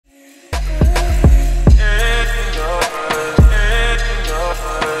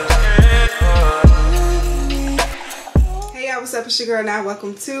It's your girl now.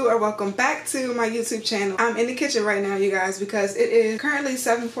 Welcome to or welcome back to my YouTube channel. I'm in the kitchen right now, you guys, because it is currently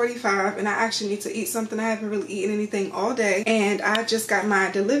 7:45 and I actually need to eat something. I haven't really eaten anything all day, and I just got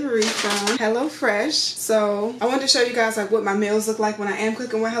my delivery from HelloFresh. So I wanted to show you guys like what my meals look like when I am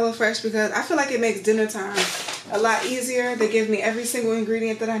cooking with HelloFresh, because I feel like it makes dinner time a lot easier. They give me every single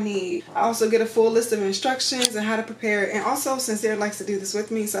ingredient that I need. I also get a full list of instructions and how to prepare it. And also, Sincere likes to do this with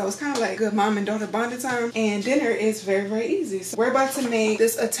me, so it's kind of like good mom and daughter bonding time. And dinner is very, very easy. So we're about to make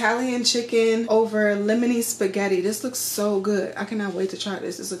this Italian chicken over lemony spaghetti. This looks so good. I cannot wait to try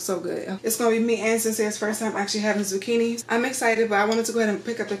this. This looks so good. It's gonna be me and Sincere's first time actually having zucchinis. I'm excited, but I wanted to go ahead and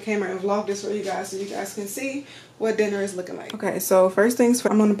pick up the camera and vlog this for you guys so you guys can see what dinner is looking like. Okay, so first things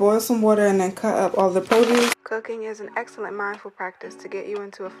first, I'm gonna boil some water and then cut up all the produce. Cooking is an excellent mindful practice to get you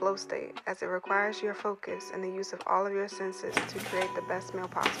into a flow state, as it requires your focus and the use of all of your senses to create the best meal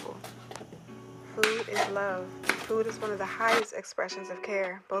possible. Food is love. Food is one of the highest expressions of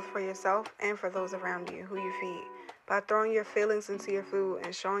care, both for yourself and for those around you who you feed. By throwing your feelings into your food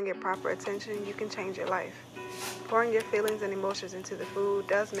and showing it proper attention, you can change your life. Pouring your feelings and emotions into the food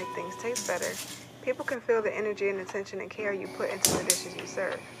does make things taste better. People can feel the energy and attention and care you put into the dishes you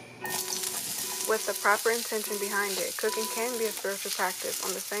serve. With the proper intention behind it, cooking can be a spiritual practice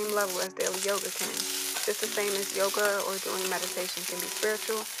on the same level as daily yoga can. Just the same as yoga or doing meditation can be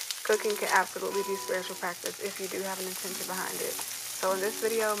spiritual, cooking can absolutely be spiritual practice if you do have an intention behind it. So in this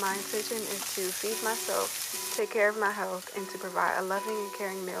video, my intention is to feed myself, take care of my health, and to provide a loving and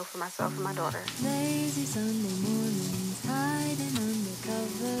caring meal for myself and my daughter. Lazy Sunday mornings, hiding under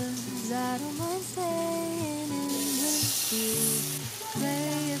covers. I don't mind staying in with you.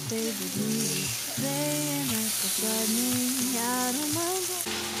 Play a favorite movie, playing right beside me. I don't mind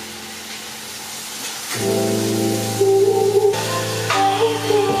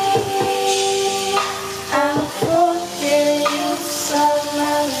I'll forget you some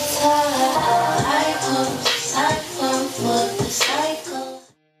other time. Cycle for the cycle.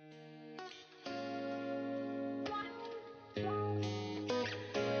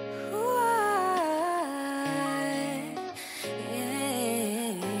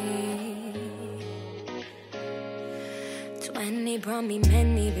 Brought me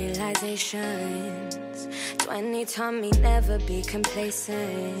many realizations. 20 taught me never be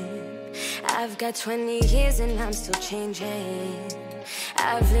complacent. I've got 20 years and I'm still changing.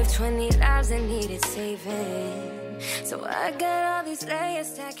 I've lived 20 lives that needed saving. So I got all these layers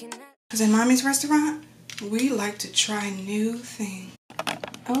stacking up. Because in Mommy's restaurant, we like to try new things.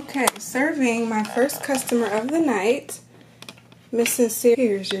 Okay, serving my first customer of the night, Miss Sincere.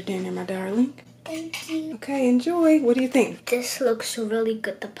 Here's your dinner, my darling. Thank you. Okay, enjoy. What do you think? This looks really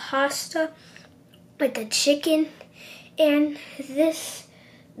good. The pasta with the chicken, and this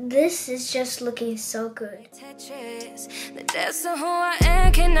is just looking so good. The depths of who I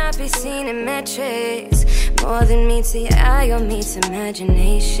am cannot be seen in metrics. More than meets the eye or meets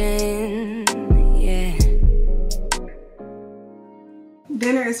imagination. Yeah.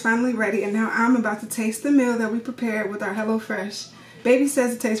 Dinner is finally ready, and now I'm about to taste the meal that we prepared with our HelloFresh. Baby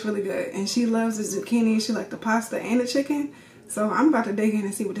says it tastes really good, and she loves the zucchini, she likes the pasta and the chicken. So I'm about to dig in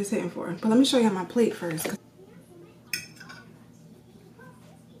and see what this is hitting for. But let me show you my plate first.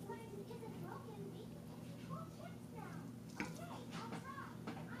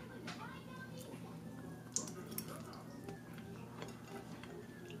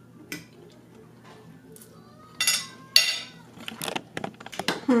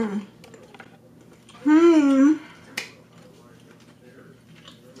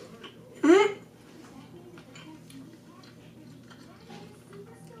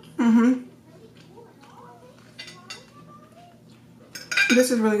 This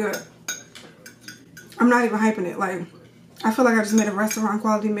is really good. I'm not even hyping it. Like, I feel like I just made a restaurant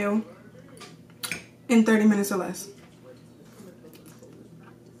quality meal in 30 minutes or less.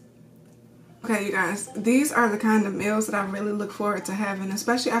 Okay, you guys, these are the kind of meals that I really look forward to having,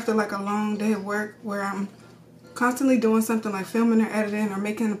 especially after like a long day of work where I'm constantly doing something like filming or editing or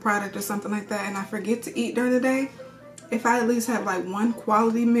making a product or something like that, and I forget to eat during the day. If I at least have like one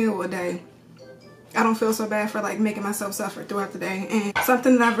quality meal a day, I don't feel so bad for like making myself suffer throughout the day. And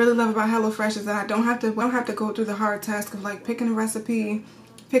something that I really love about HelloFresh is that I don't have to go through the hard task of like picking a recipe,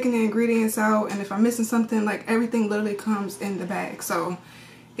 picking the ingredients out, and if I'm missing something, like everything literally comes in the bag. So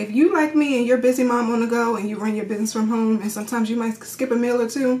if you like me and you're a busy mom on the go and you run your business from home and sometimes you might skip a meal or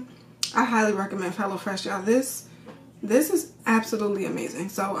two, I highly recommend HelloFresh, y'all. This is absolutely amazing.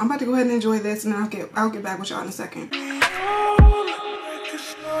 So I'm about to go ahead and enjoy this, and then I'll get back with y'all in a second.